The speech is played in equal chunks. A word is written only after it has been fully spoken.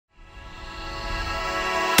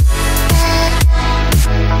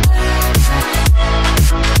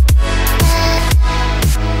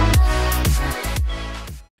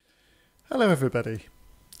everybody,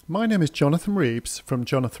 my name is Jonathan Reeves from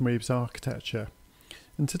Jonathan Reeves Architecture,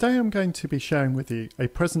 and today I'm going to be sharing with you a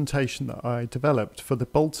presentation that I developed for the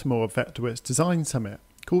Baltimore Vectorworks Design Summit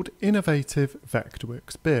called Innovative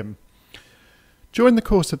Vectorworks BIM. During the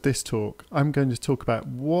course of this talk, I'm going to talk about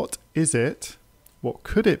what is it, what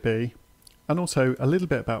could it be, and also a little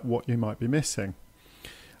bit about what you might be missing.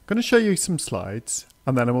 I'm going to show you some slides,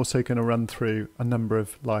 and then I'm also going to run through a number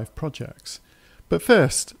of live projects. But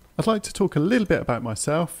first, I'd like to talk a little bit about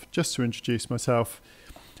myself, just to introduce myself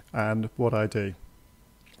and what I do.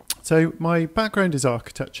 So my background is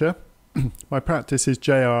architecture. My practice is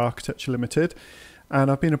JR Architecture Limited,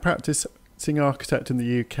 and I've been a practicing architect in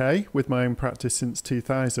the UK with my own practice since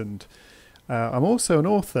 2000. I'm also an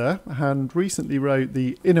author and recently wrote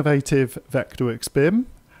the Innovative Vectorworks BIM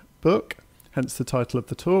book, hence the title of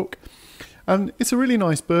the talk. And it's a really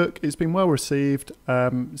nice book. It's been well received.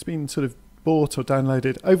 It's been sort of bought or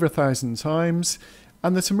downloaded over 1,000 times,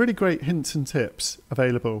 and there's some really great hints and tips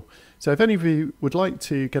available. So if any of you would like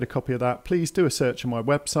to get a copy of that, please do a search on my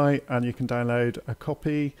website and you can download a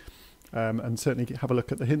copy and certainly have a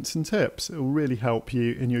look at the hints and tips. It will really help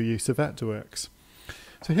you in your use of Vectorworks.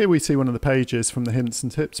 So here we see one of the pages from the hints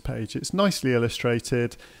and tips page. It's nicely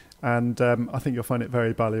illustrated, and I think you'll find it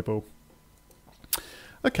very valuable.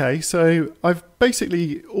 Okay, so I've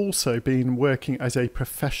basically also been working as a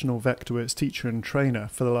professional Vectorworks teacher and trainer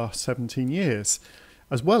for the last 17 years,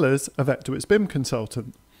 as well as a Vectorworks BIM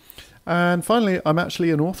consultant. And finally, I'm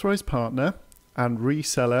actually an authorised partner and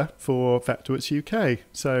reseller for Vectorworks UK,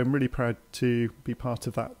 so I'm really proud to be part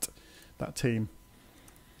of that team.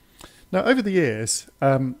 Now, over the years,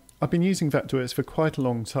 I've been using Vectorworks for quite a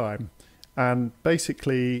long time, and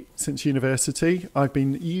basically since university, I've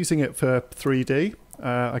been using it for 3D.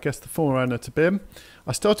 I guess the forerunner to BIM.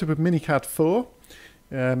 I started with Minicad 4.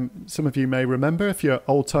 Some of you may remember if you're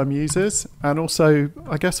old-time users, and also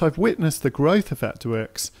I guess I've witnessed the growth of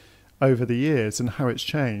Vectorworks over the years and how it's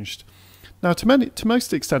changed. Now, to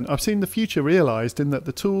most extent, I've seen the future realised in that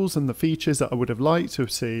the tools and the features that I would have liked to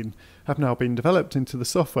have seen have now been developed into the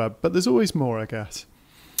software, but there's always more, I guess.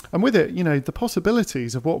 And with it, you know, the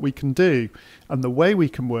possibilities of what we can do and the way we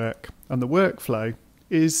can work and the workflow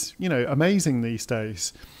is, you know, amazing these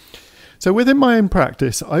days. So within my own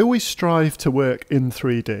practice, I always strive to work in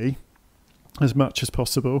 3D as much as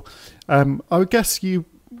possible. I would guess you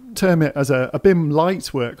term it as a BIM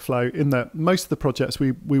light workflow, in that most of the projects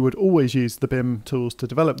we would always use the BIM tools to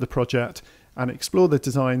develop the project and explore the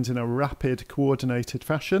designs in a rapid, coordinated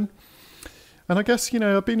fashion. And I guess, you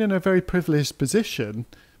know, I've been in a very privileged position,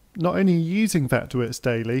 not only using Vectorworks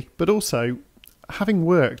daily, but also having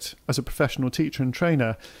worked as a professional teacher and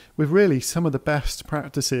trainer with really some of the best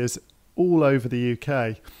practices all over the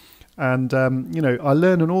UK. And, you know, I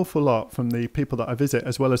learn an awful lot from the people that I visit,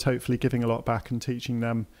 as well as hopefully giving a lot back and teaching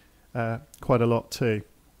them quite a lot too.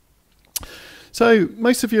 So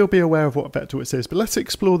most of you will be aware of what Vectorworks is, but let's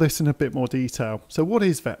explore this in a bit more detail. So what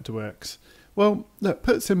is Vectorworks? Well, look,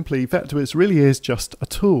 put simply, Vectorworks really is just a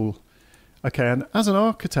tool. Okay, and as an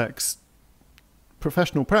architect's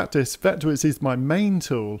professional practice, Vectorworks is my main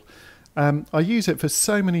tool. I use it for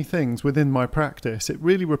so many things within my practice. It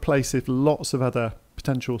really replaces lots of other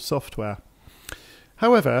potential software.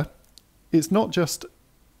 However, it's not just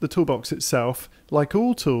the toolbox itself. Like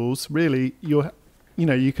all tools, really, you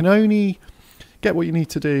can only get what you need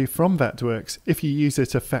to do from Vectorworks if you use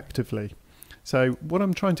it effectively. So what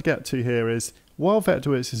I'm trying to get to here is, while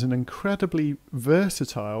Vectorworks is an incredibly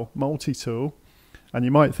versatile multi-tool, and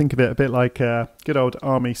you might think of it a bit like a good old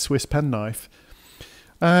army Swiss penknife,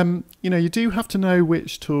 you know, you do have to know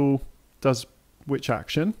which tool does which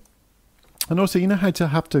action, and also you know how to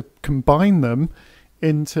have to combine them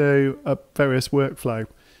into a various workflow.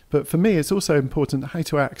 But for me, it's also important how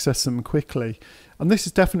to access them quickly, and this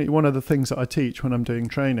is definitely one of the things that I teach when I'm doing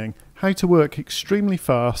training: how to work extremely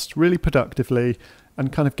fast, really productively,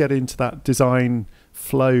 and kind of get into that design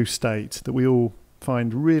flow state that we all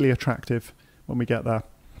find really attractive when we get there.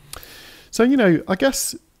 So, you know, I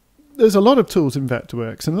guess there's a lot of tools in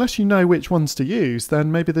Vectorworks. Unless you know which ones to use, then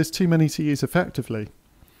maybe there's too many to use effectively.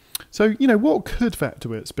 So, you know, what could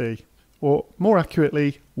Vectorworks be? Or more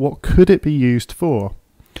accurately, what could it be used for?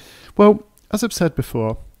 Well, as I've said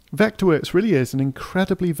before, Vectorworks really is an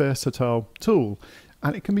incredibly versatile tool,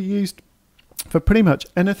 and it can be used for pretty much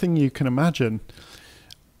anything you can imagine.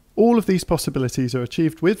 All of these possibilities are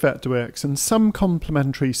achieved with Vectorworks, and some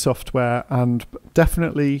complementary software and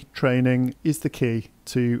definitely training is the key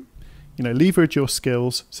to, you know, leverage your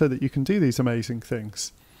skills so that you can do these amazing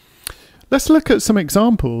things. Let's look at some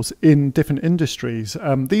examples in different industries.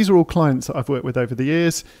 These are all clients that I've worked with over the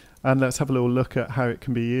years, and let's have a little look at how it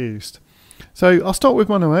can be used. So I'll start with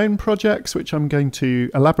one of my own projects, which I'm going to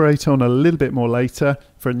elaborate on a little bit more later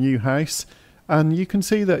for a new house. And you can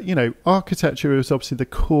see that, architecture is obviously the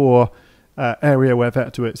core area where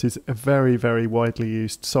Vectorworks is a very, very widely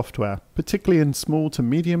used software, particularly in small to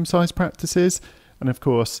medium-sized practices. And of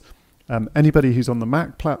course, anybody who's on the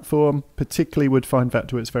Mac platform particularly would find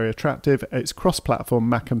Vectorworks very attractive. It's cross-platform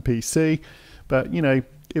Mac and PC, but,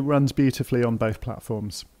 it runs beautifully on both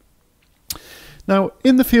platforms. Now,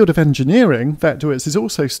 in the field of engineering, Vectorworks is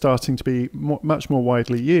also starting to be much more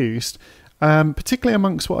widely used, particularly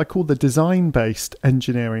amongst what I call the design-based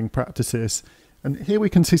engineering practices. And here we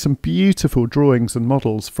can see some beautiful drawings and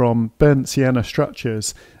models from Burnt Sienna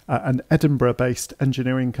Structures, an Edinburgh-based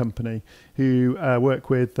engineering company who work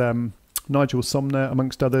with Nigel Somner,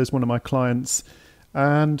 amongst others, one of my clients.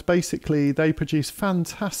 And basically, they produce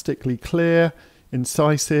fantastically clear,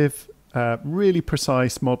 incisive, really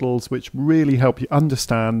precise models which really help you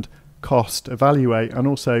understand, cost, evaluate, and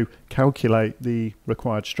also calculate the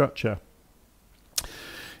required structure.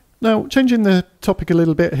 Now, changing the topic a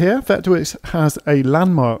little bit here, Vectorworks has a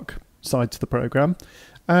landmark side to the program.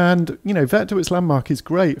 And, Vectorworks Landmark is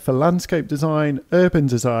great for landscape design, urban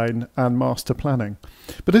design, and master planning.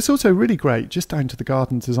 But it's also really great just down to the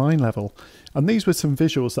garden design level. And these were some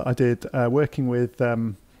visuals that I did working with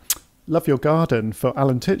Love Your Garden for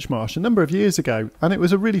Alan Titchmarsh a number of years ago, and it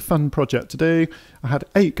was a really fun project to do. I had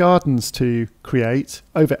 8 gardens to create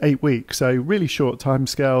over 8 weeks, so really short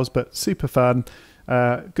timescales, but super fun.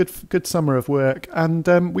 Good summer of work,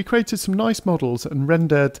 and we created some nice models and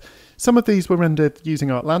rendered. Some of these were rendered using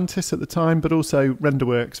Atlantis at the time, but also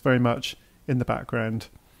Renderworks very much in the background.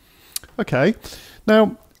 Okay,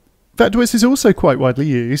 now Vectorworks is also quite widely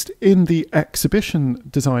used in the exhibition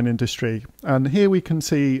design industry. And here we can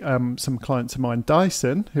see some clients of mine,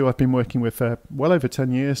 Dyson, who I've been working with for well over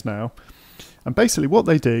 10 years now. And basically what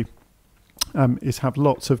they do is have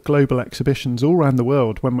lots of global exhibitions all around the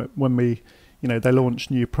world when they launch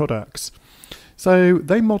new products. So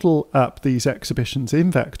they model up these exhibitions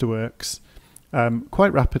in Vectorworks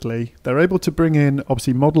quite rapidly. They're able to bring in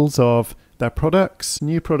obviously models of their products,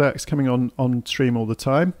 new products coming on stream all the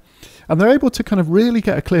time. And they're able to kind of really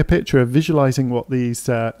get a clear picture of visualizing what these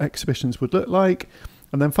exhibitions would look like.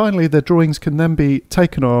 And then finally, the drawings can then be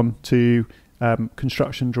taken on to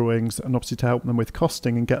construction drawings and obviously to help them with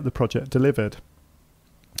costing and get the project delivered.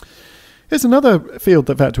 Here's another field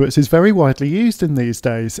that Vectorworks is very widely used in these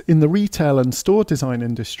days in the retail and store design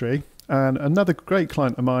industry. And another great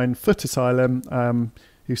client of mine, Foot Asylum,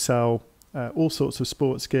 who sell all sorts of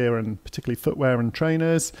sports gear and particularly footwear and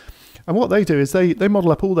trainers. And what they do is they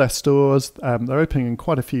model up all their stores. They're opening in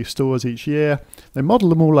quite a few stores each year. They model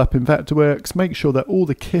them all up in Vectorworks, make sure that all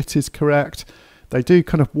the kit is correct. They do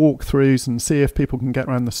kind of walkthroughs and see if people can get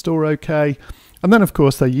around the store okay. And then, of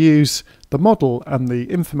course, they use the model and the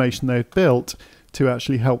information they've built to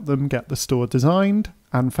actually help them get the store designed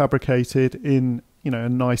and fabricated in a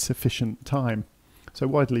nice, efficient time. So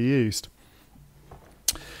widely used.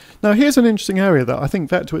 Now, here's an interesting area that I think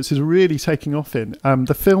Vectorworks is really taking off in,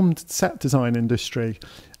 the filmed set design industry.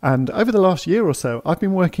 And over the last year or so, I've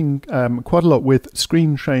been working quite a lot with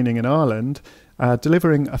Screen Training in Ireland,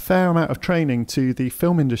 delivering a fair amount of training to the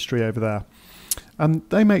film industry over there. And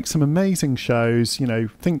they make some amazing shows,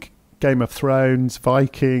 think Game of Thrones,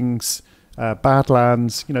 Vikings,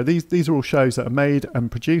 Badlands. These are all shows that are made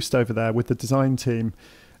and produced over there with the design team.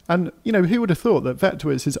 And, who would have thought that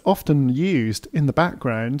Vectorworks is often used in the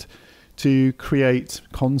background to create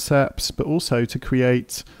concepts, but also to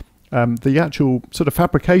create the actual sort of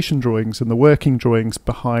fabrication drawings and the working drawings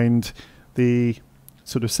behind the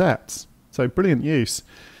sort of sets. So brilliant use.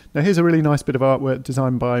 Now, here's a really nice bit of artwork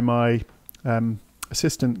designed by my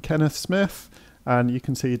assistant, Kenneth Smith. And you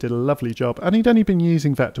can see he did a lovely job. And he'd only been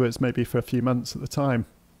using Vectorworks maybe for a few months at the time.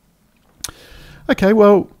 Okay,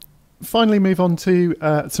 well, finally move on to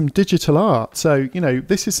some digital art. So,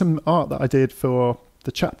 this is some art that I did for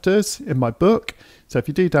the chapters in my book. So if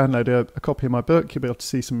you do download a copy of my book, you'll be able to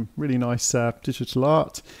see some really nice digital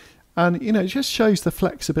art. And, it just shows the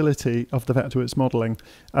flexibility of the Vectorworks modelling.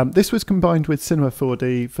 This was combined with Cinema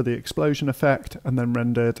 4D for the explosion effect and then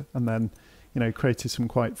rendered and then, created some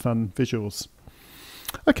quite fun visuals.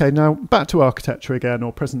 Okay, now back to architecture again,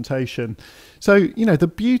 or presentation. So,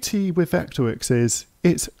 the beauty with Vectorworks is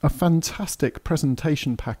it's a fantastic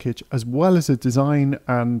presentation package as well as a design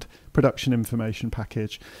and production information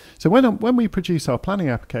package. So when we produce our planning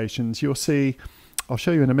applications, you'll see, I'll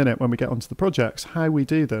show you in a minute when we get onto the projects, how we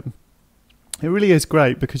do them. It really is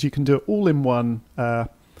great because you can do it all in one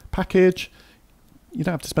package. You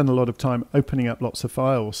don't have to spend a lot of time opening up lots of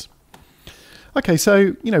files. Okay,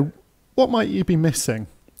 so, what might you be missing?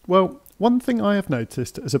 Well, one thing I have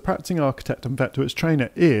noticed as a practicing architect and Vectorworks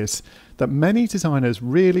trainer is that many designers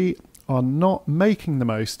really are not making the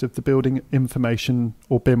most of the building information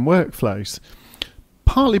or BIM workflows.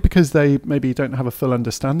 Partly because they maybe don't have a full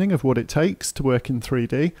understanding of what it takes to work in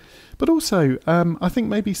 3D, but also I think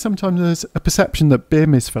maybe sometimes there's a perception that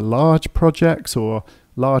BIM is for large projects or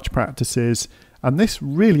large practices, and this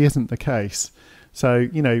really isn't the case. So,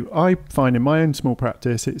 you know, I find in my own small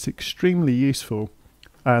practice it's extremely useful,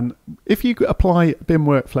 and if you apply BIM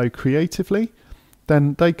workflow creatively,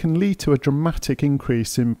 then they can lead to a dramatic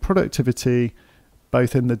increase in productivity,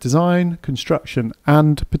 both in the design, construction,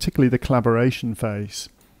 and particularly the collaboration phase.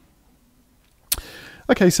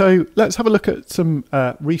 Okay, so let's have a look at some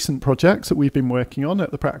recent projects that we've been working on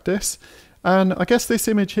at the practice. And I guess this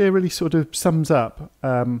image here really sort of sums up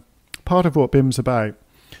part of what BIM's about.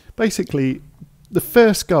 Basically, the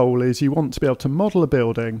first goal is you want to be able to model a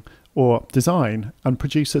building or design and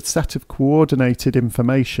produce a set of coordinated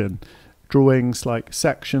information. Drawings like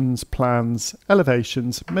sections, plans,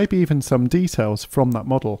 elevations, maybe even some details from that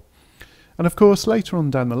model. And of course, later on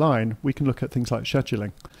down the line, we can look at things like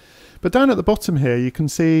scheduling. But down at the bottom here, you can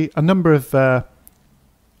see a number of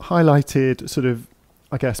highlighted sort of,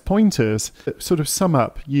 I guess, pointers that sort of sum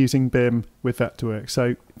up using BIM with Vectorworks.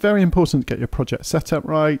 So very important to get your project set up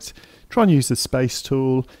right. Try and use the space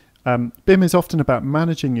tool. BIM is often about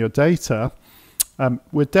managing your data.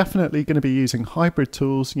 We're definitely going to be using hybrid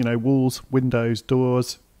tools, you know, walls, windows,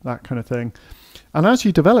 doors, that kind of thing. And as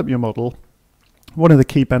you develop your model, one of the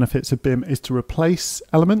key benefits of BIM is to replace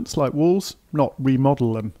elements like walls, not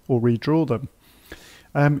remodel them or redraw them.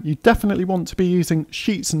 You definitely want to be using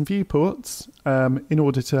sheets and viewports in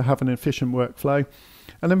order to have an efficient workflow.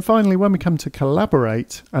 And then finally, when we come to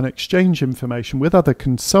collaborate and exchange information with other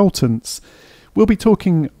consultants, we'll be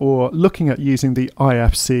talking or looking at using the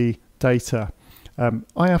IFC data.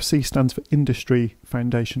 IFC stands for Industry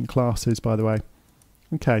Foundation Classes, by the way.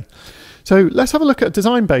 Okay, so let's have a look at a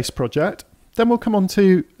design-based project. Then we'll come on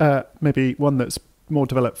to maybe one that's more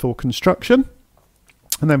developed for construction.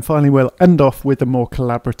 And then finally, we'll end off with a more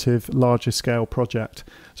collaborative, larger scale project.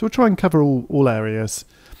 So we'll try and cover all areas.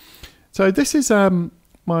 So this is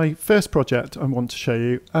my first project I want to show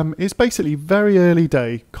you. It's basically very early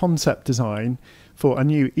day concept design for a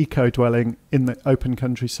new eco-dwelling in the open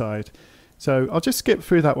countryside. So I'll just skip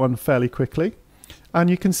through that one fairly quickly. And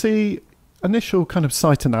you can see initial kind of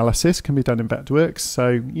site analysis can be done in Vectorworks. So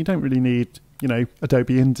you don't really need, you know,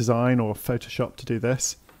 Adobe InDesign or Photoshop to do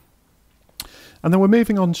this. And then we're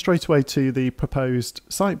moving on straight away to the proposed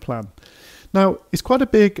site plan. Now, it's quite a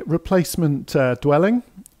big replacement dwelling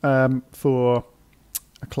for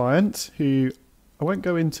a client who, I won't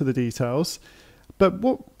go into the details, but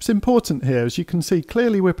what's important here is you can see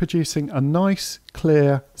clearly we're producing a nice,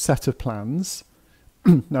 clear set of plans.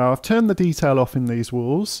 Now, I've turned the detail off in these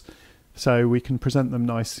walls so we can present them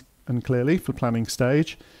nice and clearly for planning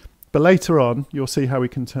stage. But later on, you'll see how we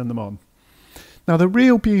can turn them on. Now, the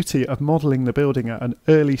real beauty of modelling the building at an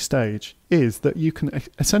early stage is that you can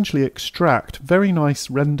essentially extract very nice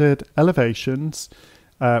rendered elevations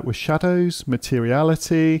with shadows,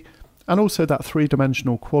 materiality, and also that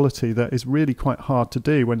three-dimensional quality that is really quite hard to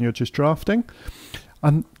do when you're just drafting.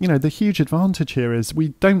 And, you know, the huge advantage here is we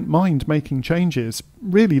don't mind making changes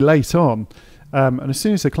really late on. And as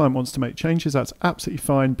soon as the client wants to make changes, that's absolutely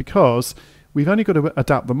fine because we've only got to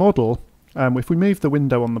adapt the model. If we move the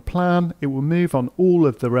window on the plan, it will move on all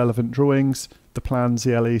of the relevant drawings, the plans,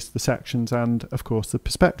 the LEs, the sections, and of course the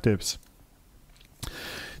perspectives.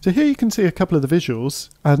 So here you can see a couple of the visuals,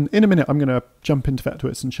 and in a minute I'm going to jump into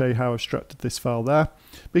Vectorworks and show you how I've structured this file there.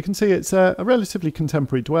 But you can see it's a relatively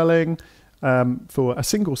contemporary dwelling for a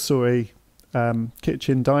single-storey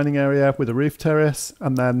kitchen dining area with a roof terrace,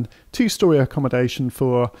 and then two-storey accommodation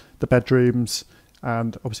for the bedrooms,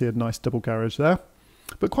 and obviously a nice double garage there.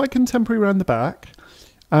 But quite contemporary around the back.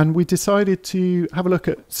 And we decided to have a look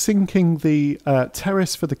at sinking the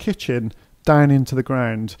terrace for the kitchen down into the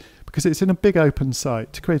ground because it's in a big open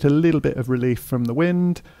site to create a little bit of relief from the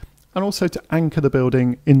wind and also to anchor the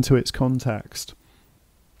building into its context.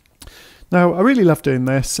 Now, I really love doing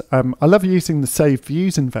this. I love using the saved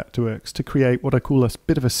views in Vectorworks to create what I call a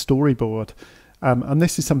bit of a storyboard. And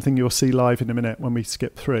this is something you'll see live in a minute when we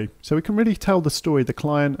skip through. So we can really tell the story, the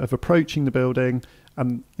client, of approaching the building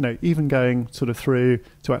and, you know, even going sort of through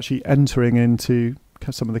to actually entering into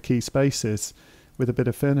some of the key spaces with a bit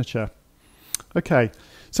of furniture. Okay,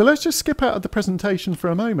 so let's just skip out of the presentation for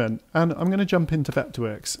a moment and I'm going to jump into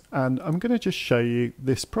Vectorworks and I'm going to just show you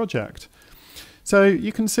this project. So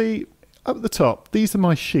you can see up at the top, these are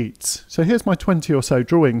my sheets. So here's my 20 or so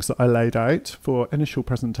drawings that I laid out for initial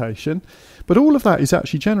presentation. But all of that is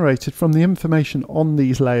actually generated from the information on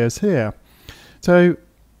these layers here. So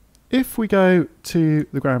if we go to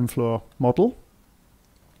the ground floor model,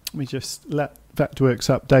 we just let Vectorworks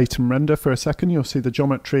update and render for a second. You'll see the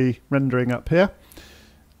geometry rendering up here.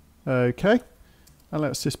 Okay, and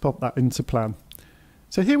let's just pop that into plan.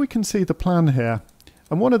 So here we can see the plan here.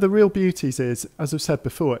 And one of the real beauties is, as I've said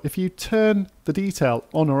before, if you turn the detail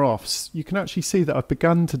on or off, you can actually see that I've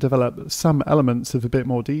begun to develop some elements of a bit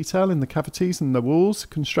more detail in the cavities and the walls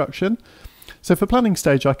construction. So for planning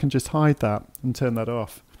stage, I can just hide that and turn that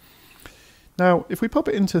off. Now, if we pop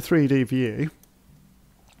it into 3D view,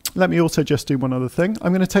 let me also just do one other thing.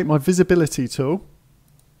 I'm going to take my visibility tool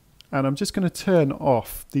and I'm just going to turn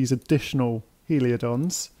off these additional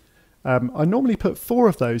heliodons. I normally put 4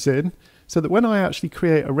 of those in so that when I actually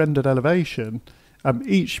create a rendered elevation,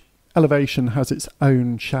 each elevation has its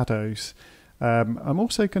own shadows. I'm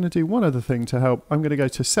also going to do one other thing to help. I'm going to go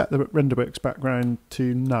to set the Renderworks background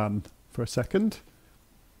to none for a second.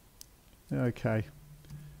 Okay,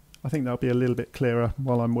 I think that'll be a little bit clearer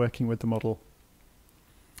while I'm working with the model.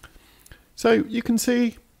 So you can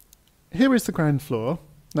see here is the ground floor.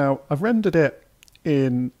 Now I've rendered it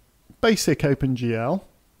in basic OpenGL,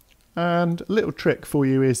 and a little trick for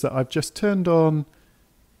you is that I've just turned on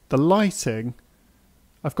the lighting.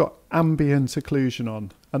 I've got ambient occlusion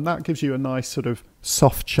on, and that gives you a nice sort of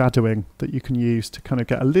soft shadowing that you can use to kind of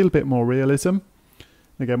get a little bit more realism.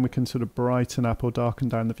 Again, we can sort of brighten up or darken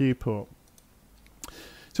down the viewport.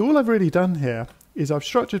 So all I've really done here is I've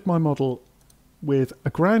structured my model with a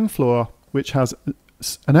ground floor which has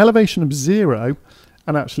an elevation of 0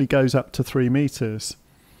 and actually goes up to 3 meters.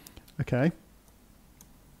 Okay.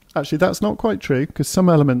 Actually, that's not quite true, because some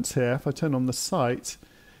elements here, if I turn on the sight,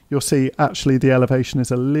 you'll see actually the elevation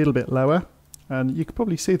is a little bit lower. And you can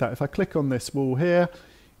probably see that if I click on this wall here.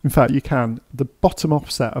 In fact, you can. The bottom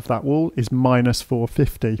offset of that wall is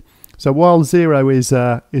 -450. So while 0 is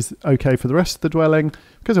okay for the rest of the dwelling,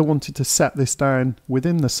 because I wanted to set this down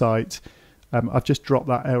within the site, I've just dropped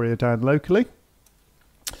that area down locally.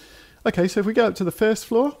 Okay, so if we go up to the first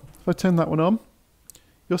floor, if I turn that one on,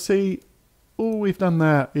 you'll see all we've done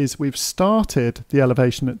there is we've started the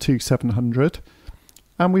elevation at 2700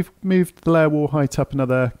 and we've moved the layer wall height up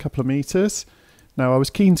another couple of meters. Now I was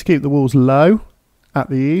keen to keep the walls low at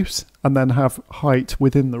the eaves and then have height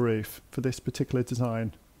within the roof for this particular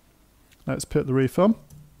design. Let's put the roof on,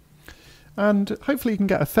 and hopefully you can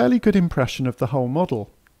get a fairly good impression of the whole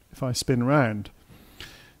model if I spin round.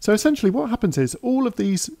 So essentially what happens is all of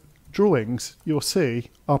these drawings you'll see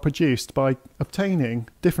are produced by obtaining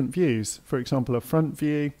different views. For example, a front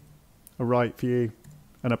view, a right view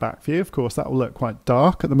and a back view. Of course that will look quite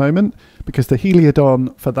dark at the moment because the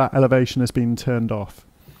heliodon for that elevation has been turned off.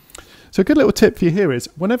 So a good little tip for you here is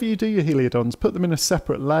whenever you do your heliodons, put them in a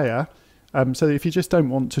separate layer, so that if you just don't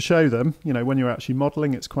want to show them, you know, when you're actually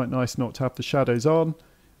modelling, it's quite nice not to have the shadows on.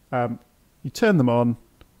 You turn them on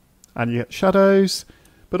and you get shadows,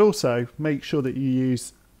 but also make sure that you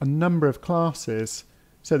use a number of classes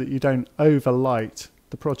so that you don't overlight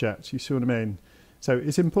the project. You see what I mean? So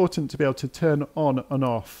it's important to be able to turn on and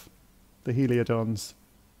off the heliodons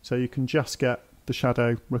so you can just get the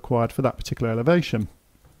shadow required for that particular elevation.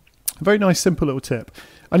 A very nice simple little tip,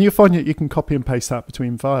 and you'll find that you can copy and paste that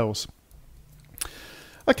between files.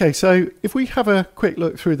 Okay, so if we have a quick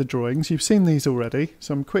look through the drawings, you've seen these already,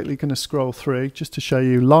 so I'm quickly going to scroll through just to show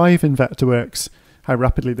you live in Vectorworks how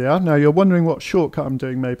rapidly they are. Now you're wondering what shortcut I'm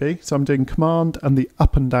doing maybe, so I'm doing Command and the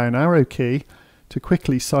up and down arrow key to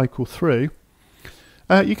quickly cycle through.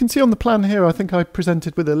 You can see on the plan here, I think I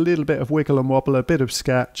presented with a little bit of wiggle and wobble, a bit of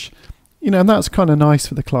sketch, you know, and that's kind of nice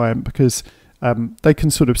for the client because they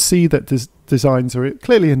can sort of see that designs are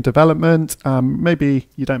clearly in development. Maybe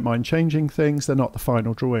you don't mind changing things, they're not the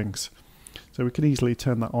final drawings. So we can easily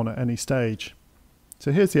turn that on at any stage.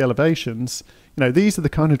 So here's the elevations. You know, these are the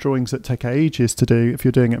kind of drawings that take ages to do if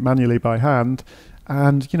you're doing it manually by hand,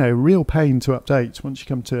 and, you know, real pain to update once you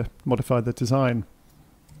come to modify the design.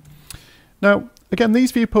 Now, again,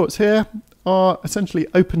 these viewports here are essentially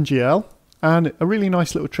OpenGL, and a really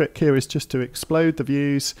nice little trick here is just to explode the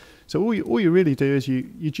views. So all you really do is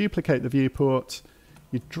you duplicate the viewport,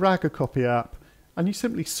 you drag a copy up, and you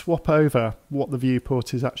simply swap over what the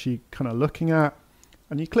viewport is actually kind of looking at,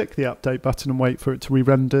 and you click the update button and wait for it to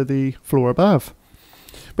re-render the floor above.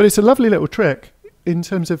 But it's a lovely little trick in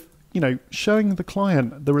terms of, you know, showing the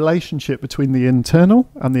client the relationship between the internal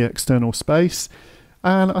and the external space.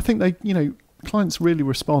 And I think they, you know, clients really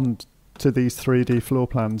respond to these 3D floor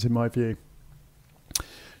plans in my view.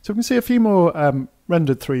 So we can see a few more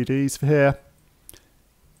rendered 3Ds for here,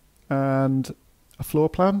 and a floor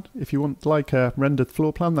plan. If you want like a rendered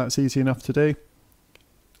floor plan, that's easy enough to do.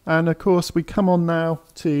 And of course we come on now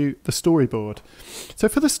to the storyboard. So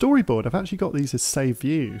for the storyboard, I've actually got these as save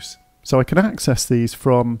views. So I can access these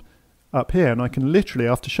from up here, and I can literally,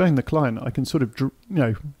 after showing the client, I can sort of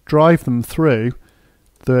drive them through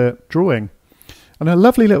the drawing. And a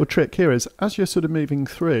lovely little trick here is, as you're sort of moving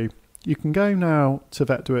through, you can go now to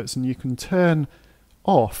Vectorworks and you can turn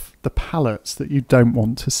off the palettes that you don't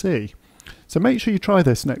want to see. So make sure you try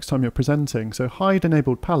this next time you're presenting. So hide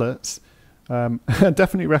enabled palettes. I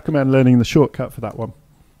definitely recommend learning the shortcut for that one.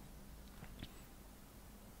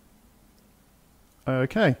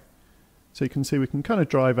 Okay, so you can see we can kind of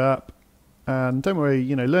drive up, and don't worry,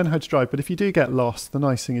 learn how to drive, but if you do get lost, the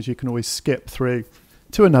nice thing is you can always skip through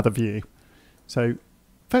to another view. So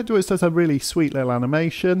Vectorworks does a really sweet little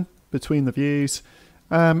animation between the views,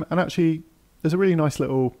 and actually there's a really nice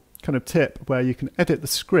little kind of tip where you can edit the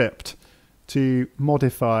script to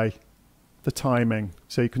modify the timing,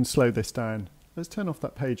 so you can slow this down. Let's turn off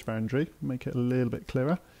that page boundary, make it a little bit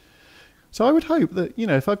clearer. So I would hope that,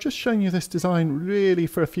 if I've just shown you this design really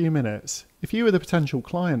for a few minutes, if you were the potential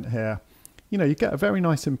client here, you get a very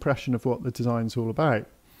nice impression of what the design's all about.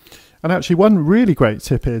 And actually one really great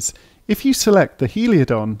tip is, if you select the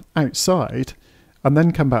heliodon outside and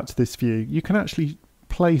then come back to this view, you can actually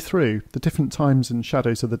play through the different times and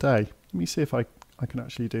shadows of the day. Let me see if I can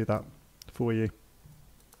actually do that for you.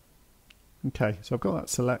 Okay, so I've got that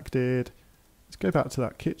selected. Let's go back to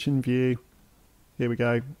that kitchen view. Here we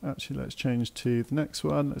go. Actually, let's change to the next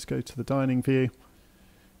one. Let's go to the dining view.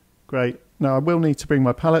 Great. Now I will need to bring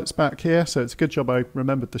my palettes back here, so it's a good job I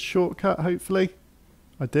remembered the shortcut, hopefully.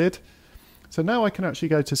 I did. So now I can actually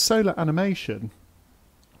go to solar animation,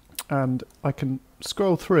 and I can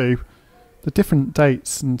scroll through the different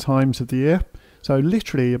dates and times of the year. So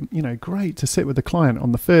literally, great to sit with the client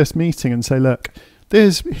on the first meeting and say, look,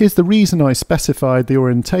 here's the reason I specified the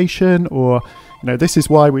orientation, or this is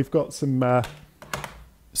why we've got some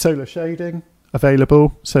solar shading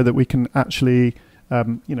available, so that we can actually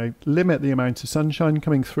limit the amount of sunshine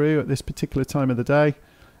coming through at this particular time of the day.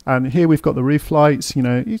 And here we've got the roof lights.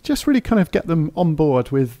 You just really kind of get them on board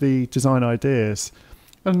with the design ideas.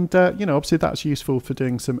 And obviously that's useful for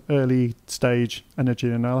doing some early stage energy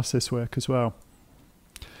analysis work as well.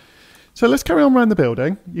 So let's carry on around the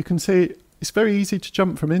building. You can see it's very easy to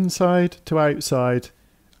jump from inside to outside,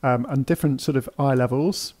 and different sort of eye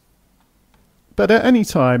levels. But at any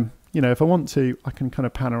time, if I want to, I can kind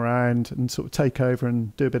of pan around and sort of take over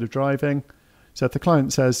and do a bit of driving. So if the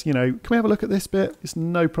client says, can we have a look at this bit? It's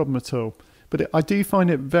no problem at all. But I do find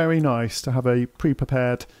it very nice to have a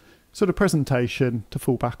pre-prepared sort of presentation to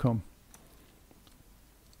fall back on.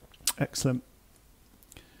 Excellent.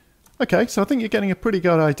 Okay, so I think you're getting a pretty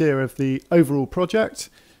good idea of the overall project.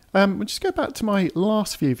 We'll just go back to my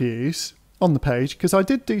last few views on the page, because I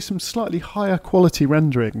did do some slightly higher quality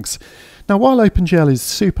renderings. Now, while OpenGL is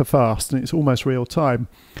super fast and it's almost real time,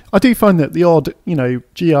 I do find that the odd,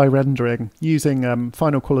 GI rendering using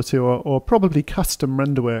Final Quality or probably custom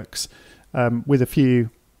RenderWorks with a few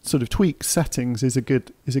sort of tweak settings is a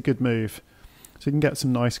good move. So you can get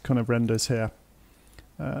some nice kind of renders here.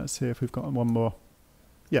 Let's see if we've got one more.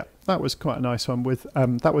 Yeah, that was quite a nice one. With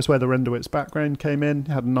that was where the RenderWorks background came in. It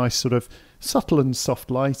had a nice sort of subtle and soft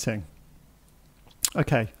lighting.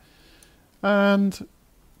 Okay, and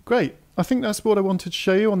great. I think that's what I wanted to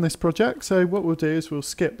show you on this project. So what we'll do is we'll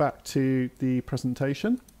skip back to the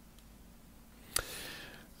presentation.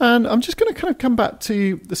 And I'm just going to kind of come back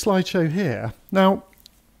to the slideshow here. Now,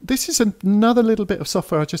 this is another little bit of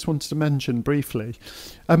software I just wanted to mention briefly.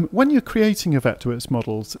 When you're creating your Vectorworks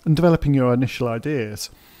models and developing your initial ideas,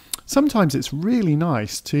 sometimes it's really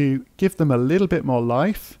nice to give them a little bit more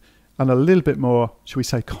life and a little bit more, shall we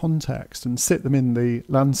say, context, and sit them in the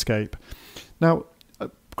landscape. Now, a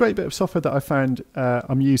great bit of software that I found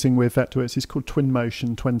I'm using with Vectorworks is called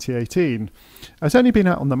Twinmotion 2018. It's only been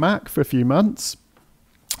out on the Mac for a few months,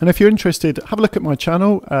 and if you're interested, have a look at my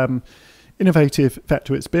channel, Innovative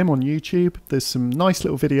Vectorworks BIM on YouTube. There's some nice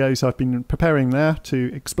little videos I've been preparing there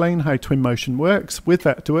to explain how Twinmotion works with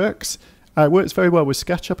Vectorworks. It works very well with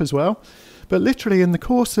SketchUp as well. But literally in the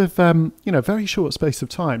course of very short space of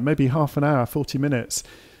time, maybe half an hour, 40 minutes,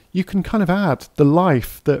 you can kind of add the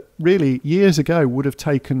life that really years ago would have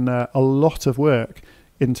taken a lot of work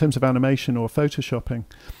in terms of animation or photoshopping.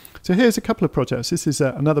 So here's a couple of projects. This is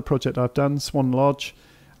another project I've done, Swan Lodge.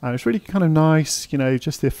 And it's really kind of nice,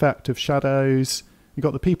 just the effect of shadows. You've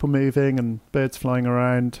got the people moving and birds flying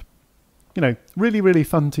around. Really, really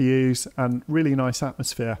fun to use and really nice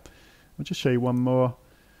atmosphere. I'll just show you one more.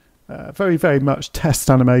 very, very much test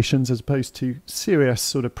animations as opposed to serious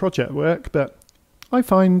sort of project work. But I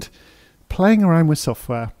find playing around with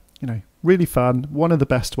software, really fun, one of the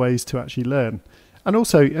best ways to actually learn. And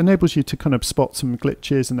also enables you to kind of spot some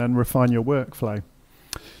glitches and then refine your workflow.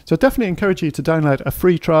 So I definitely encourage you to download a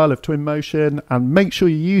free trial of Twinmotion and make sure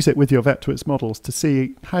you use it with your Vectorworks models to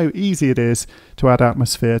see how easy it is to add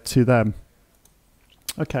atmosphere to them.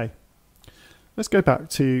 Okay, let's go back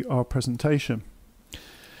to our presentation.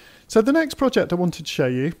 So the next project I wanted to show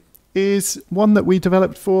you is one that we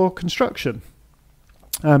developed for construction.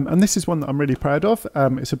 And this is one that I'm really proud of.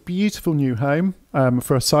 It's a beautiful new home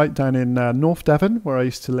for a site down in North Devon where I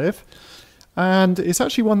used to live. And it's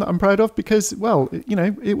actually one that I'm proud of because, well,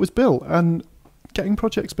 it was built, and getting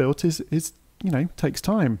projects built is takes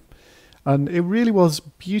time. And it really was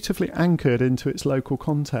beautifully anchored into its local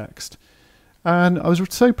context. And I was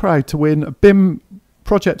so proud to win a BIM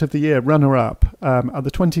Project of the Year runner-up at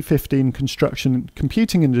the 2015 Construction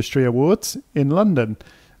Computing Industry Awards in London.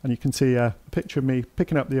 And you can see a picture of me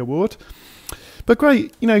picking up the award. But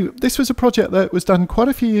great, this was a project that was done quite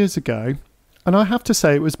a few years ago. And I have to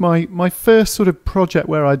say it was my first sort of project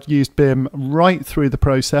where I'd used BIM right through the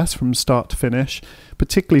process from start to finish,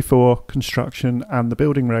 particularly for construction and the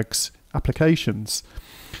building regs applications.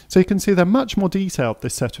 So you can see they're much more detailed,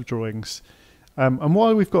 this set of drawings. And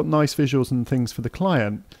while we've got nice visuals and things for the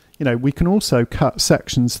client, we can also cut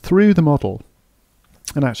sections through the model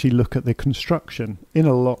and actually look at the construction in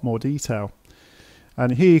a lot more detail.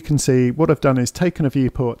 And here you can see what I've done is taken a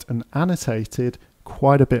viewport and annotated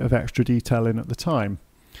quite a bit of extra detail in at the time.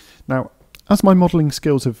 Now, as my modelling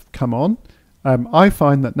skills have come on, I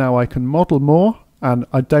find that now I can model more and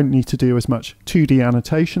I don't need to do as much 2D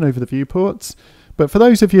annotation over the viewports. But for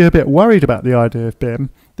those of you a bit worried about the idea of BIM,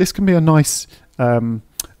 this can be a nice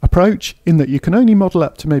approach in that you can only model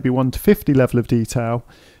up to maybe 1 to 50 level of detail,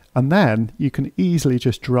 and then you can easily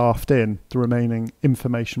just draft in the remaining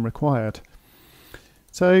information required.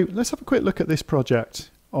 So let's have a quick look at this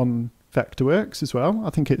project on Vectorworks as well. I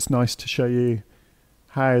think it's nice to show you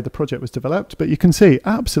how the project was developed, but you can see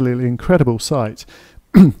absolutely incredible site.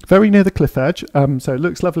 Very near the cliff edge, so it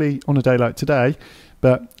looks lovely on a day like today,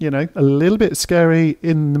 but a little bit scary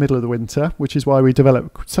in the middle of the winter, which is why we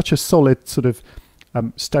developed such a solid sort of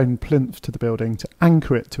stone plinth to the building to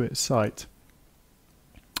anchor it to its site.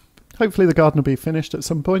 Hopefully the garden will be finished at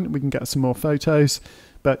some point and we can get some more photos,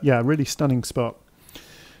 but yeah, really stunning spot.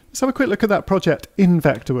 Let's have a quick look at that project in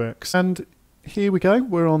Vectorworks. And here we go,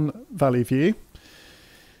 we're on Valley View.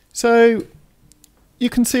 So you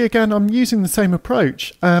can see again, I'm using the same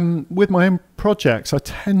approach. With my own projects, I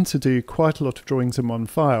tend to do quite a lot of drawings in one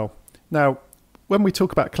file. Now, when we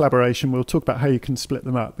talk about collaboration, we'll talk about how you can split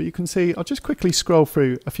them up. But you can see, I'll just quickly scroll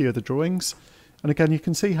through a few of the drawings. And again, you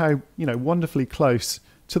can see how wonderfully close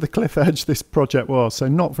to the cliff edge this project was. So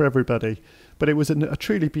not for everybody, but it was a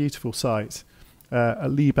truly beautiful site.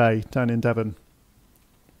 At Lee Bay down in Devon.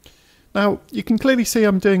 Now you can clearly see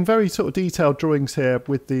I'm doing very sort of detailed drawings here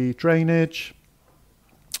with the drainage.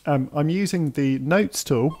 I'm using the notes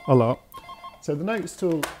tool a lot. So the notes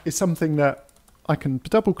tool is something that I can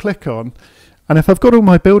double click on, and if I've got all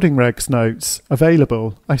my building regs notes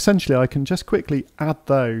available, essentially I can just quickly add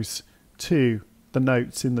those to the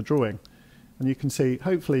notes in the drawing. And you can see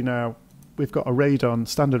hopefully now we've got a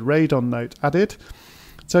standard radon note added.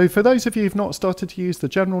 So for those of you who've not started to use the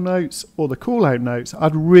general notes or the call-out notes,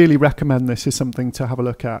 I'd really recommend this as something to have a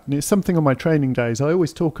look at. And it's something on my training days I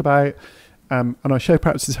always talk about, and I show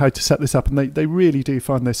practices how to set this up, and they really do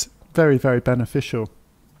find this very, very beneficial.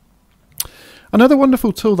 Another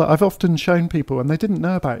wonderful tool that I've often shown people and they didn't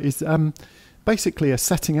know about is basically a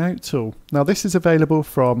setting out tool. Now this is available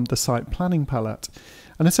from the site planning palette.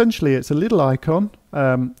 And essentially it's a little icon,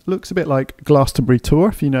 looks a bit like Glastonbury Tour,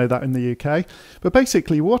 if you know that in the UK. But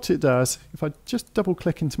basically what it does, if I just double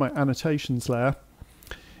click into my annotations layer,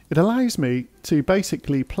 it allows me to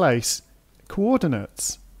basically place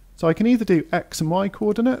coordinates. So I can either do X and Y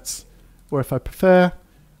coordinates, or if I prefer,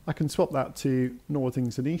 I can swap that to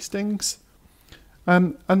northings and eastings.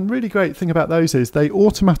 And really great thing about those is they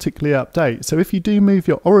automatically update. So if you do move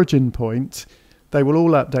your origin point, they will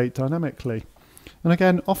all update dynamically. And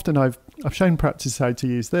again, often I've shown practice how to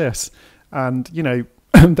use this, and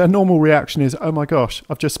their normal reaction is, oh my gosh,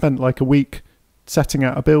 I've just spent like a week setting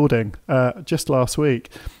out a building just last week.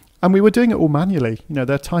 And we were doing it all manually.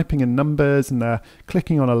 They're typing in numbers and they're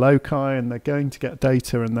clicking on a loci and they're going to get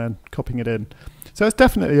data and then copying it in. So it's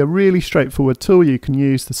definitely a really straightforward tool. You can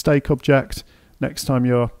use the stake object next time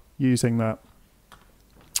you're using that.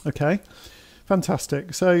 Okay,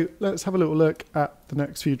 fantastic. So let's have a little look at the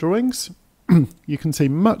next few drawings. You can see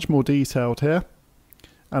much more detailed here.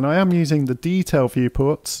 And I am using the detail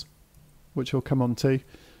viewports, which we'll come on to,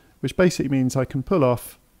 which basically means I can pull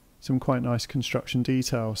off some quite nice construction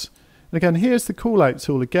details. And again, here's the call out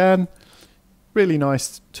tool again. Really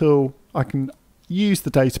nice tool. I can use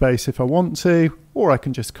the database if I want to, or I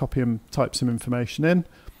can just copy and type some information in.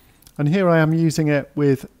 And here I am using it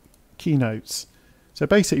with keynotes. So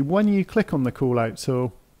basically, when you click on the call out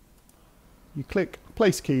tool, you click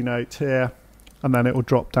place keynote here, and then it will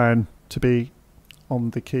drop down to be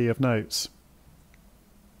on the key of notes.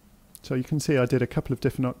 So you can see I did a couple of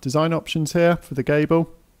different design options here for the gable.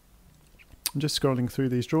 I'm just scrolling through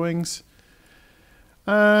these drawings.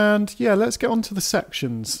 And yeah, let's get on to the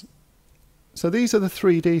sections. So these are the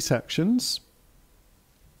 3D sections.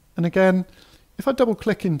 And again, if I double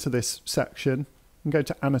click into this section and go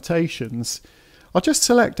to annotations, I'll just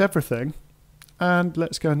select everything and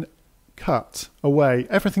let's go and cut away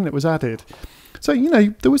everything that was added. So, you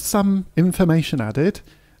know, there was some information added.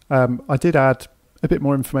 I did add a bit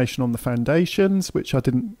more information on the foundations, which I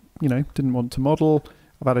didn't want to model.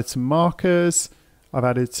 I've added some markers. I've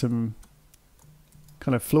added some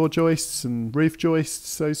kind of floor joists and roof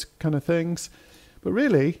joists, those kind of things. But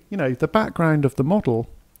really, you know, the background of the model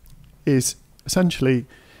is essentially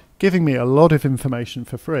giving me a lot of information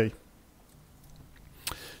for free.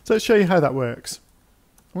 So let's show you how that works.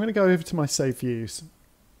 I'm going to go over to my save views.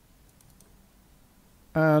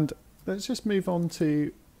 And let's just move on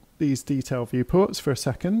to these detail viewports for a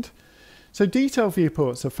second. So detail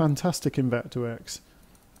viewports are fantastic in Vectorworks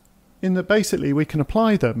in that basically we can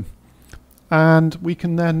apply them and we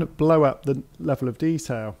can then blow up the level of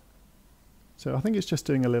detail. So I think it's just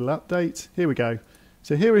doing a little update. Here we go.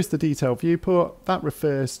 So here is the detail viewport. That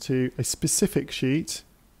refers to a specific sheet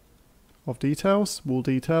of details, wall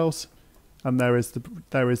details, and there is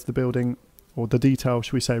the building, or the detail,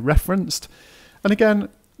 should we say, referenced. And again,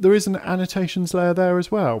 there is an annotations layer there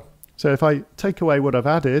as well. So if I take away what I've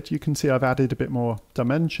added, you can see I've added a bit more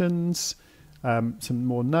dimensions, some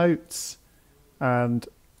more notes, and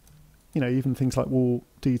you know, even things like wall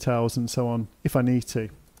details and so on if I need to.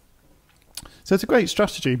 So it's a great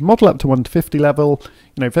strategy. Model up to 1 to 50 level.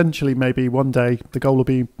 You know, eventually maybe one day the goal will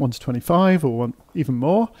be 1 to 25 or even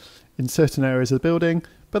more in certain areas of the building,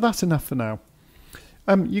 but that's enough for now.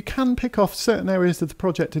 You can pick off certain areas of the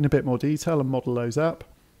project in a bit more detail and model those up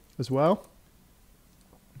as well.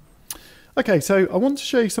 Okay, so I want to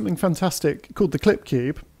show you something fantastic called the Clip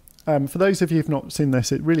Cube. For those of you who've not seen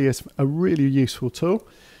this, it really is a really useful tool.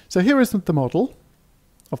 So here is the model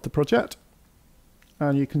of the project,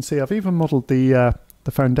 and you can see I've even modelled the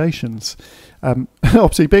foundations.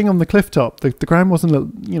 Obviously, being on the cliff top, the ground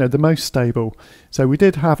wasn't the most stable, so we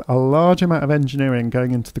did have a large amount of engineering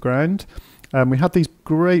going into the ground. We had these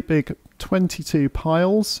great big 22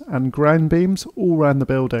 piles and ground beams all around the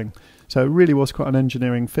building. So it really was quite an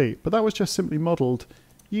engineering feat. But that was just simply modelled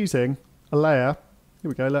using a layer. Here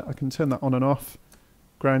we go, I can turn that on and off.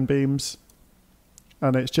 Ground beams.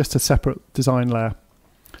 And it's just a separate design layer.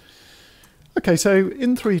 Okay, so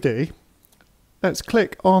in 3D, let's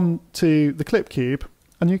click on to the Clip Cube.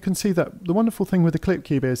 And you can see that the wonderful thing with the Clip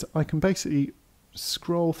Cube is I can basically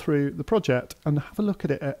scroll through the project and have a look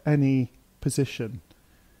at it at any position.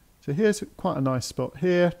 So here's quite a nice spot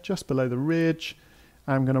here, just below the ridge.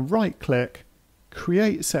 I'm going to right click,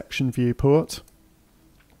 create section viewport.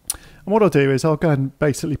 And what I'll do is I'll go and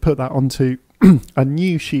basically put that onto a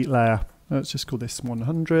new sheet layer. Let's just call this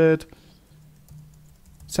 100.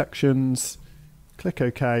 Sections, click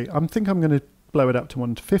OK. I think I'm going to blow it up to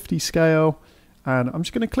 1 to 50 scale. And I'm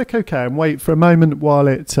just going to click OK and wait for a moment while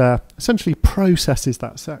it essentially processes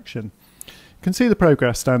that section. You can see the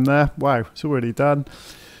progress down there. Wow, it's already done.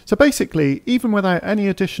 So basically, even without any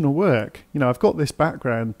additional work, I've got this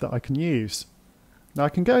background that I can use. Now I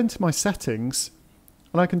can go into my settings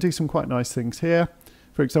and I can do some quite nice things here.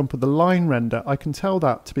 For example, the line render, I can tell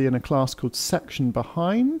that to be in a class called section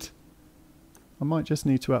behind. I might just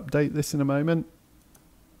need to update this in a moment.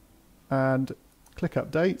 And click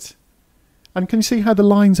update. And can you see how the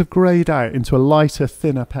lines have greyed out into a lighter,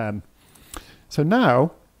 thinner pen? So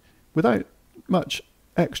now, without much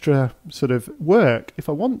extra sort of work, if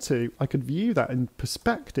I want to, I could view that in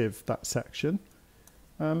perspective, that section.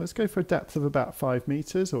 Let's go for a depth of about 5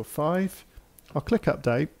 meters or 5. I'll click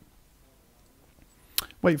update,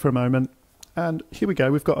 wait for a moment, and here we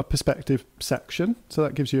go, we've got a perspective section, so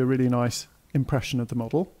that gives you a really nice impression of the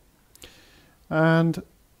model. And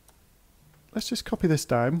let's just copy this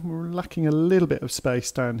down. We're lacking a little bit of space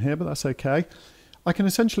down here, but that's okay. I can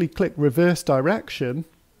essentially click reverse direction,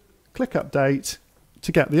 click update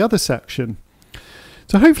to get the other section.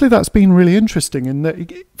 So hopefully that's been really interesting in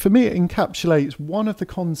that, for me, it encapsulates one of the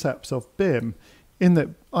concepts of BIM in that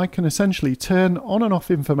I can essentially turn on and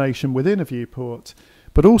off information within a viewport,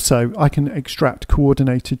 but also I can extract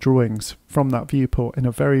coordinated drawings from that viewport in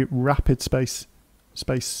a very rapid space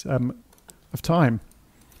of time.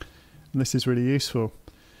 And this is really useful.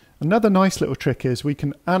 Another nice little trick is we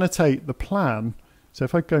can annotate the plan. So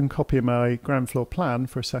if I go and copy my ground floor plan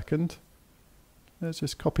for a second, let's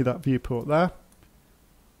just copy that viewport there.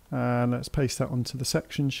 And let's paste that onto the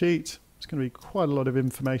section sheet. It's going to be quite a lot of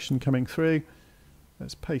information coming through.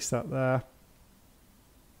 Let's paste that there.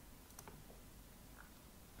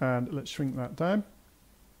 And let's shrink that down.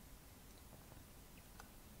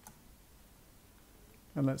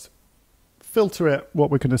 And let's filter it what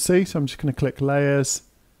we're going to see. So I'm just going to click layers.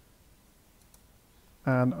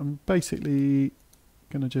 And I'm basically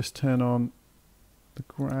going to just turn on the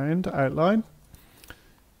ground outline.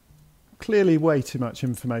 Clearly way too much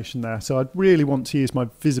information there. So I'd really want to use my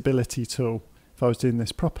visibility tool, if I was doing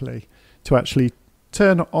this properly, to actually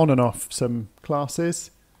turn on and off some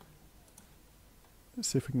classes. Let's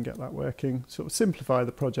see if we can get that working. Sort of simplify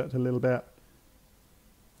the project a little bit.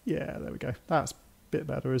 Yeah, there we go. That's a bit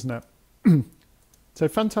better, isn't it? So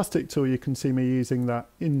fantastic tool. You can see me using that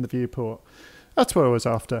in the viewport. That's what I was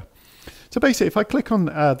after. So basically, if I click on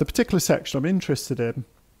the particular section I'm interested in,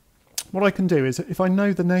 what I can do is, if I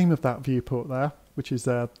know the name of that viewport there, which is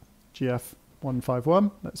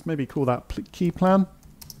GF151, let's maybe call that key plan.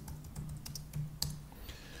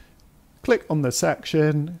 Click on the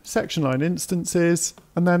section line instances,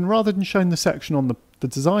 and then rather than showing the section on the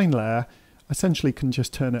design layer, I essentially can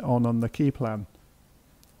just turn it on the key plan.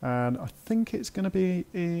 And I think it's going to be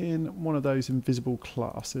in one of those invisible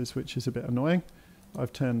classes, which is a bit annoying.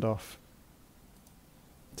 I've turned off.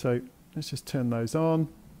 So let's just turn those on.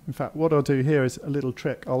 In fact, what I'll do here is a little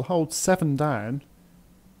trick. I'll hold 7 down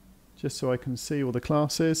just so I can see all the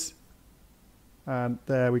classes. And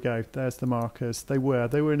there we go. There's the markers. They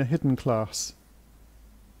were in a hidden class.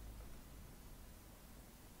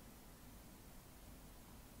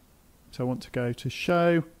 So I want to go to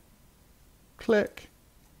show, click,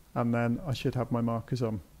 and then I should have my markers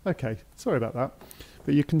on. Okay, sorry about that.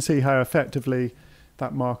 But you can see how effectively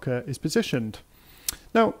that marker is positioned.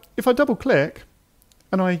 Now, if I double click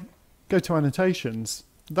and I go to annotations,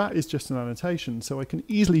 that is just an annotation, so I can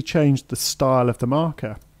easily change the style of the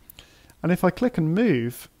marker. And if I click and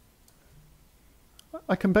move,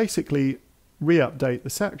 I can basically re-update the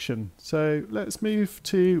section. So let's move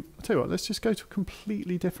to, I'll tell you what, let's just go to a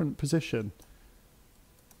completely different position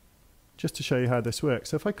just to show you how this works.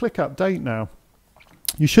 So if I click update now,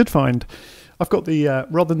 you should find I've got the,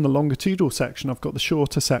 rather than the longitudinal section, I've got the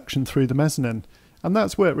shorter section through the mezzanine. And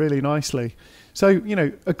that's worked really nicely. So, you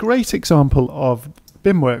know, a great example of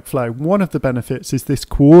BIM workflow, one of the benefits is this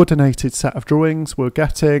coordinated set of drawings we're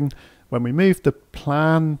getting. When we move the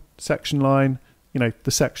plan section line, you know,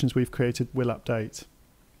 the sections we've created will update.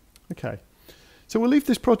 Okay, so we'll leave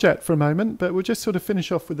this project for a moment, but we'll just sort of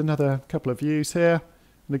finish off with another couple of views here.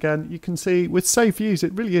 And again, you can see with save views,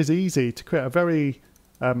 it really is easy to create a very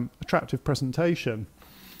attractive presentation.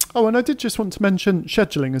 Oh, and I did just want to mention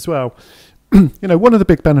scheduling as well. You know, one of the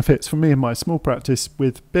big benefits for me in my small practice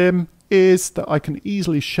with BIM is that I can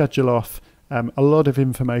easily schedule off a lot of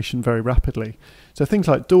information very rapidly. So things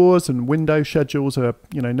like doors and window schedules are,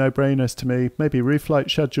 you know, no-brainers to me. Maybe roof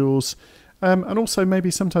light schedules, and also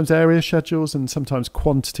maybe sometimes area schedules and sometimes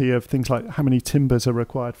quantity of things like how many timbers are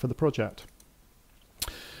required for the project.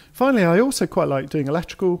 Finally, I also quite like doing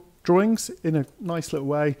electrical drawings in a nice little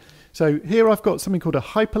way. So here I've got something called a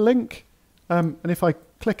hyperlink, and if I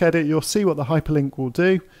click edit, you'll see what the hyperlink will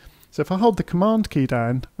do. So if I hold the command key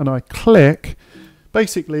down and I click,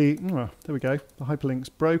 basically, there we go, the hyperlink's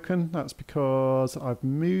broken. That's because I've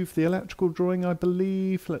moved the electrical drawing, I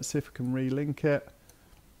believe. Let's see if I can relink it.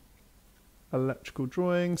 Electrical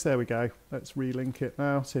drawings, there we go. Let's relink it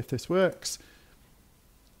now, see if this works.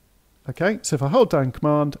 Okay, so if I hold down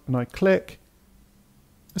command and I click,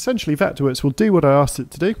 essentially Vectorworks will do what I asked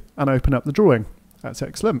it to do and open up the drawing. That's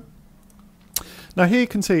excellent. Now here you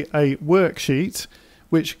can see a worksheet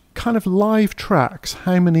which kind of live tracks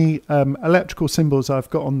how many electrical symbols I've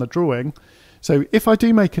got on the drawing. So if I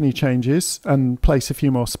do make any changes and place a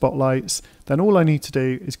few more spotlights, then all I need to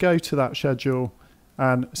do is go to that schedule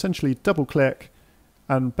and essentially double click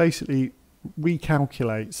and basically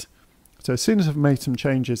recalculate. So as soon as I've made some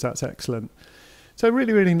changes, that's excellent. So a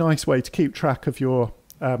really, really nice way to keep track of your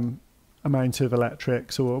amount of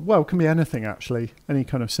electrics, or, well, it can be anything actually, any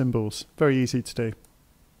kind of symbols. Very easy to do.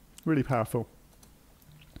 Really powerful.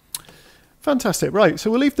 Fantastic. Right,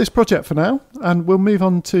 so we'll leave this project for now and we'll move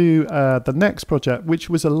on to the next project,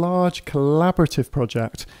 which was a large collaborative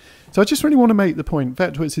project. So I just really want to make the point,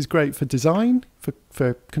 Vectorworks is great for design,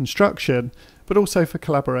 for construction, but also for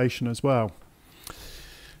collaboration as well.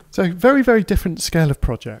 So very, very different scale of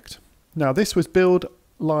project. Now this was Build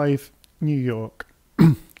Live New York,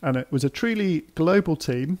 and it was a truly global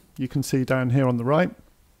team. You can see down here on the right.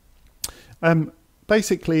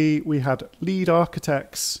 Basically, we had lead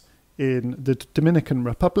architects in the Dominican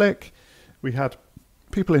Republic. We had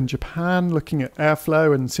people in Japan looking at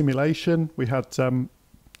airflow and simulation. We had some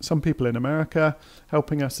people in America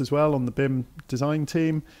helping us as well on the BIM design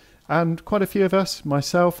team. And quite a few of us,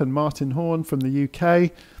 myself and Martin Horn from the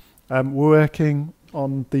UK, were working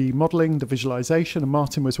on the modelling, the visualisation, and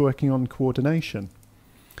Martin was working on coordination.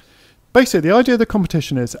 Basically, the idea of the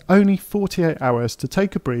competition is only 48 hours to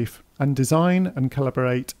take a brief and design and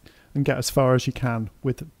collaborate and get as far as you can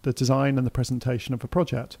with the design and the presentation of a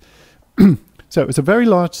project. So it was a very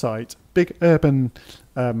large site, big urban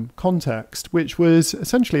context, which was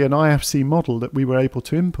essentially an IFC model that we were able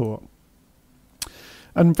to import.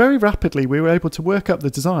 And very rapidly, we were able to work up the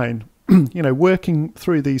design, working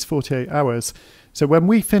through these 48 hours. So when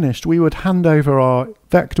we finished, we would hand over our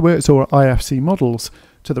Vectorworks or IFC models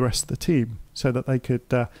to the rest of the team so that they could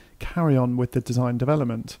carry on with the design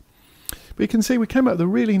development. But you can see we came up with a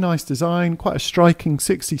really nice design, quite a striking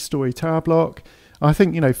 60-story tower block. I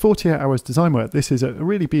think, 48 hours design work, this is a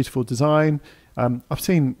really beautiful design. I've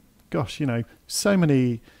seen, so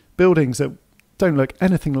many buildings that don't look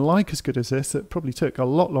anything like as good as this, that probably took a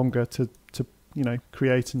lot longer to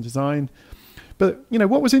create and design. But,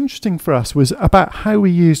 what was interesting for us was about how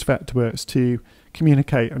we used Vectorworks to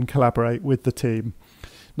communicate and collaborate with the team.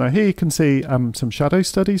 Now here you can see some shadow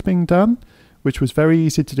studies being done, which was very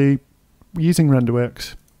easy to do using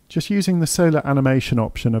RenderWorks, just using the solar animation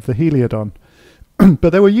option of the Heliodon.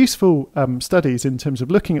 But there were useful studies in terms of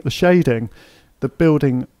looking at the shading, the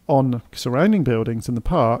building on surrounding buildings in the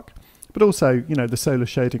park, but also, the solar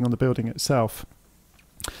shading on the building itself.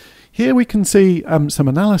 Here we can see some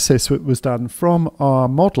analysis that was done from our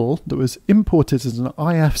model that was imported as an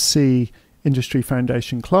IFC Industry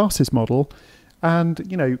Foundation Classes model. And,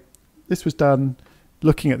 this was done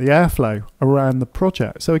looking at the airflow around the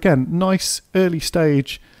project. So again, nice early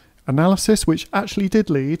stage analysis, which actually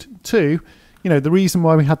did lead to, the reason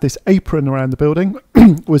why we had this apron around the building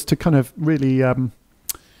was to kind of really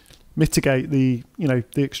mitigate the,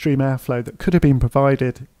 the extreme airflow that could have been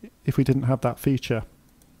provided if we didn't have that feature.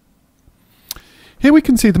 Here we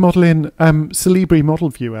can see the model in Celebri Model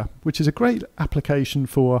Viewer, which is a great application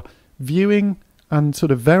for viewing and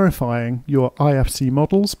sort of verifying your IFC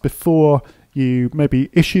models before you maybe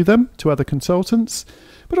issue them to other consultants,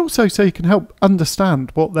 but also so you can help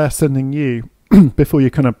understand what they're sending you before you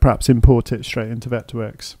kind of perhaps import it straight into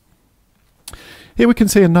Vectorworks. Here we can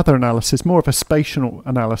see another analysis, more of a spatial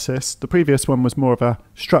analysis. The previous one was more of a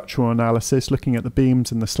structural analysis, looking at the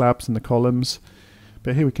beams and the slabs and the columns.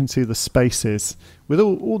 But here we can see the spaces with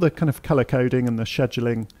all the kind of colour coding and the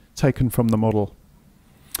scheduling taken from the model.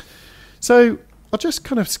 So I'll just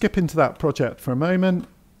kind of skip into that project for a moment.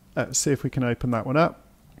 Let's see if we can open that one up.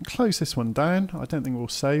 Close this one down. I don't think we'll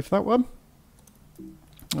save that one.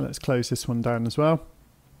 Let's close this one down as well.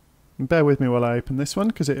 And bear with me while I open this one,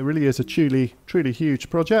 because it really is a truly huge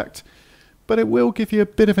project. But it will give you a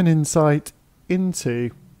bit of an insight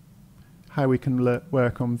into how we can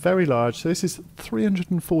work on very large. So this is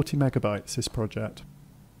 340 megabytes, this project.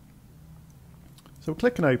 So we'll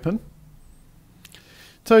click and open.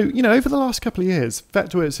 So, over the last couple of years,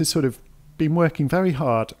 Vectorworks has sort of been working very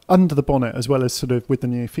hard under the bonnet, as well as sort of with the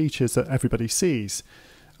new features that everybody sees.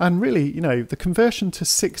 And really, the conversion to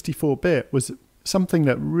 64-bit was something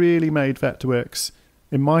that really made Vectorworks,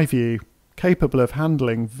 in my view, capable of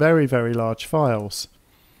handling very, very large files.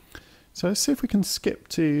 So let's see if we can skip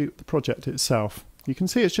to the project itself. You can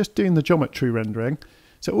see it's just doing the geometry rendering.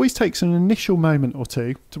 So it always takes an initial moment or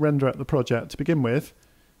two to render up the project to begin with.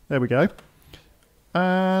 There we go.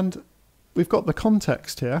 And we've got the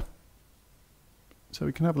context here. So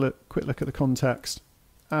we can have a quick look at the context.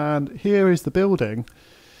 And here is the building.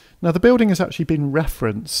 Now the building has actually been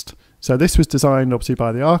referenced. So this was designed obviously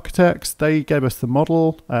by the architects. They gave us the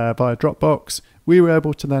model via Dropbox. We were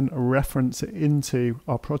able to then reference it into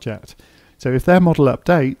our project. So if their model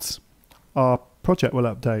updates, our project will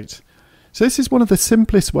update. So this is one of the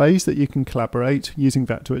simplest ways that you can collaborate using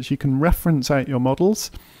Vectorworks. You can reference out your models.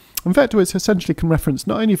 And Vectorworks essentially can reference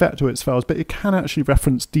not only Vectorworks files, but it can actually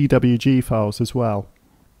reference DWG files as well.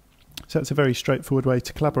 So it's a very straightforward way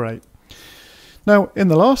to collaborate. Now, in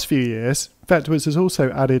the last few years, Vectorworks has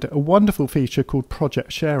also added a wonderful feature called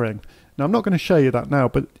project sharing. Now, I'm not going to show you that now,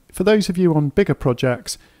 but for those of you on bigger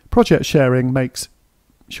projects, project sharing makes,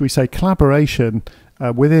 should we say, collaboration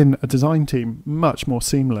within a design team much more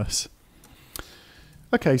seamless.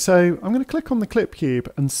 Okay, so I'm going to click on the clip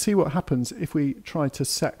cube and see what happens if we try to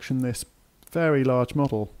section this very large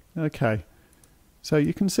model. Okay, so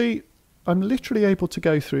you can see I'm literally able to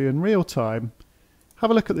go through in real time,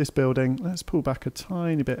 have a look at this building. Let's pull back a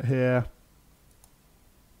tiny bit here.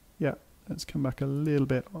 Yeah, let's come back a little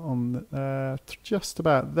bit on there, just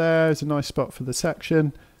about there is a nice spot for the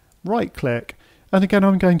section. Right click, and again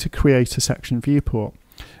I'm going to create a section viewport.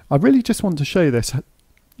 I really just want to show this,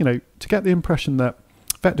 to get the impression that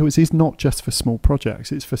Vectorworks is not just for small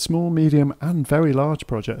projects, it's for small, medium and very large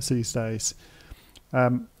projects these days.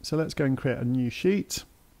 So let's go and create a new sheet.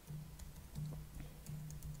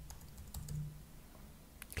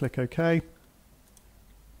 Click OK.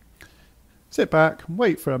 Sit back,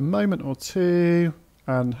 wait for a moment or two,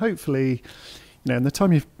 and hopefully, in the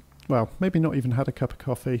time you've, well, maybe not even had a cup of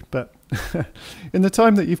coffee, but in the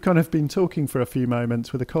time that you've kind of been talking for a few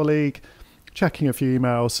moments with a colleague, checking a few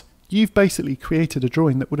emails, you've basically created a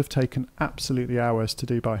drawing that would have taken absolutely hours to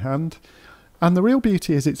do by hand. And the real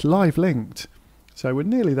beauty is it's live linked. So we're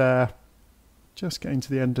nearly there, just getting to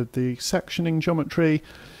the end of the sectioning geometry.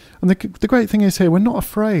 And the great thing is here, we're not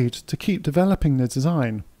afraid to keep developing the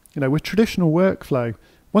design. With traditional workflow,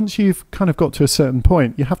 once you've kind of got to a certain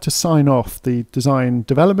point, you have to sign off the design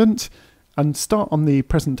development and start on the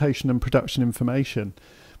presentation and production information.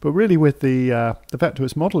 But really with the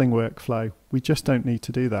Vectorworks modelling workflow, we just don't need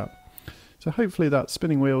to do that. So hopefully that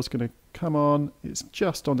spinning wheel is going to come on. It's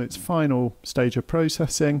just on its final stage of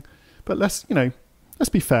processing. But let's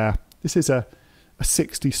be fair. This is a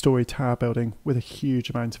 60-story tower building with a huge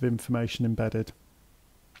amount of information embedded.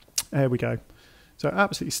 There we go. So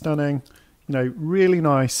absolutely stunning. Really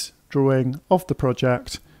nice drawing of the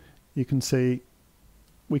project. You can see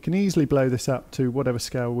we can easily blow this up to whatever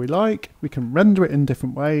scale we like. We can render it in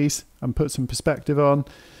different ways and put some perspective on.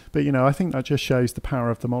 But I think that just shows the power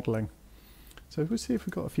of the modelling. So we'll see if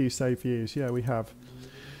we've got a few saved views. Yeah, we have.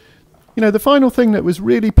 The final thing that was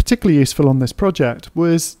really particularly useful on this project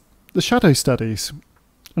was the shadow studies.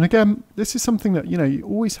 And again, this is something that you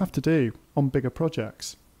always have to do on bigger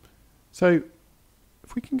projects. So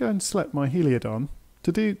if we can go and select my heliodon,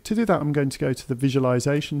 to do that I'm going to go to the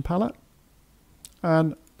visualization palette,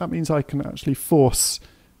 and that means I can actually force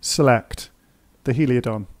select the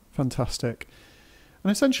heliodon. Fantastic.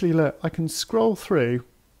 And essentially, look, I can scroll through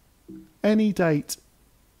any date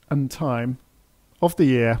and time of the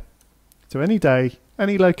year, so any day,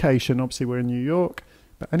 any location. Obviously we're in New York,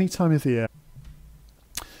 but any time of the year.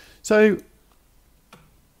 So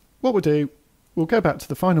what we'll do, we'll go back to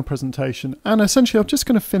the final presentation, and essentially I'm just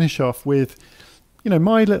going to finish off with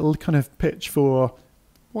my little kind of pitch for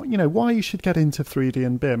what why you should get into 3D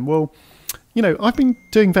and BIM. Well, I've been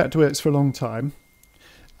doing Vectorworks for a long time,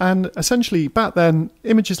 and essentially back then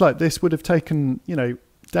images like this would have taken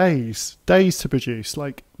days to produce,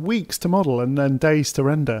 like weeks to model and then days to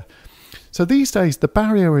render. So these days the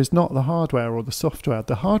barrier is not the hardware or the software.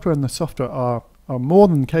 The hardware and the software are more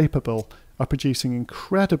than capable of producing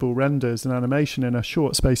incredible renders and animation in a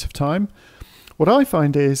short space of time. What I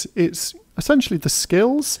find is it's essentially the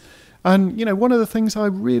skills, and one of the things I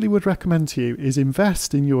really would recommend to you is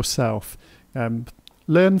invest in yourself.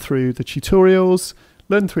 Learn through the tutorials,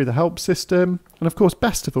 learn through the help system, and of course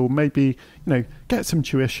best of all maybe get some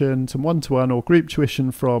tuition, some one-to-one or group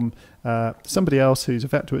tuition from somebody else who's a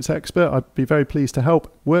Vectorworks expert. I'd be very pleased to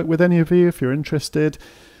help work with any of you if you're interested.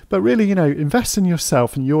 But really, invest in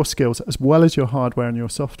yourself and your skills as well as your hardware and your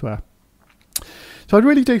software. So I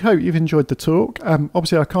really do hope you've enjoyed the talk.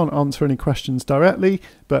 Obviously I can't answer any questions directly,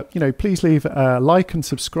 but please leave a like and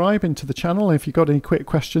subscribe into the channel. If you've got any quick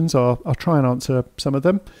questions, I'll try and answer some of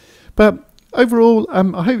them. But overall,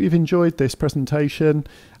 I hope you've enjoyed this presentation,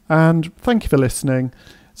 and thank you for listening.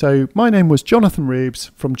 So my name was Jonathan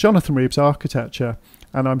Reeves from Jonathan Reeves Architecture,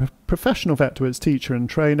 and I'm a professional Vectorworks teacher and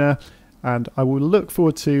trainer, and I will look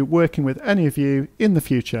forward to working with any of you in the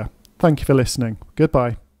future. Thank you for listening.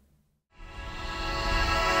 Goodbye.